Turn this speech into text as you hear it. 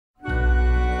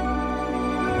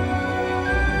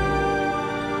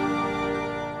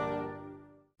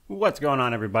What's going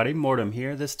on, everybody? Mortem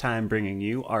here, this time bringing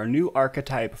you our new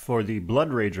archetype for the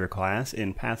Bloodrager class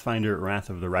in Pathfinder Wrath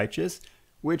of the Righteous,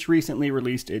 which recently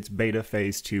released its beta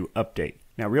phase 2 update.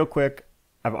 Now real quick,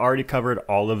 I've already covered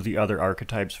all of the other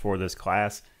archetypes for this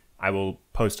class. I will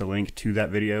post a link to that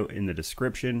video in the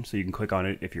description so you can click on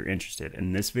it if you're interested.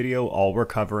 In this video, all we're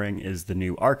covering is the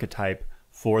new archetype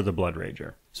for the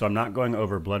Bloodrager. So I'm not going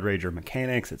over Bloodrager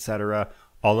mechanics, etc.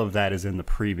 All of that is in the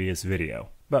previous video.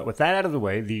 But with that out of the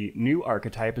way, the new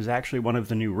archetype is actually one of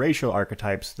the new racial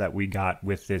archetypes that we got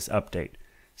with this update.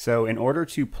 So in order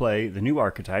to play the new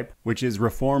archetype, which is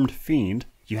Reformed Fiend,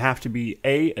 you have to be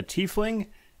A, a tiefling,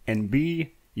 and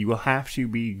B, you will have to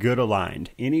be good aligned.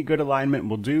 Any good alignment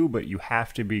will do, but you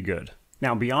have to be good.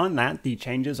 Now beyond that, the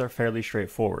changes are fairly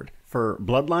straightforward. For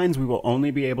bloodlines, we will only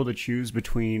be able to choose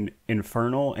between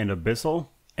Infernal and Abyssal.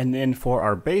 And then for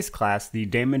our base class, the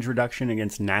damage reduction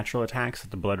against natural attacks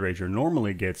that the Bloodrager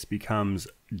normally gets becomes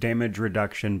damage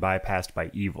reduction bypassed by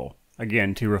evil.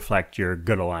 Again, to reflect your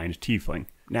good aligned tiefling.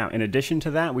 Now, in addition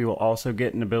to that, we will also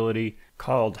get an ability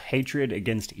called Hatred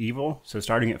Against Evil. So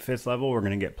starting at 5th level, we're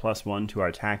going to get +1 to our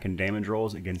attack and damage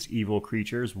rolls against evil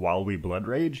creatures while we Blood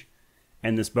Rage.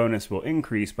 And this bonus will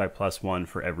increase by +1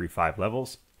 for every 5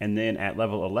 levels. And then at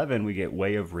level 11, we get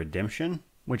Way of Redemption,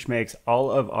 which makes all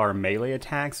of our melee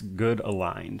attacks good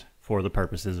aligned for the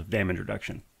purposes of damage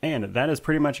reduction. And that is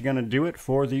pretty much going to do it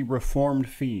for the Reformed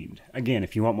Fiend. Again,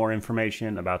 if you want more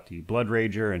information about the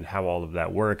Bloodrager and how all of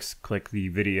that works, click the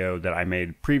video that I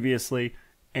made previously,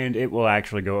 and it will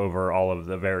actually go over all of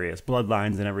the various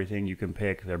bloodlines and everything you can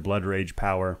pick, their Blood Rage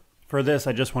power. For this,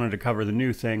 I just wanted to cover the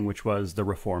new thing, which was the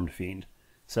Reformed Fiend.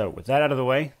 So with that out of the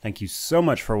way, thank you so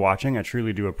much for watching. I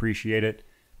truly do appreciate it.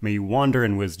 May you wander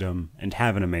in wisdom and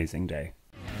have an amazing day.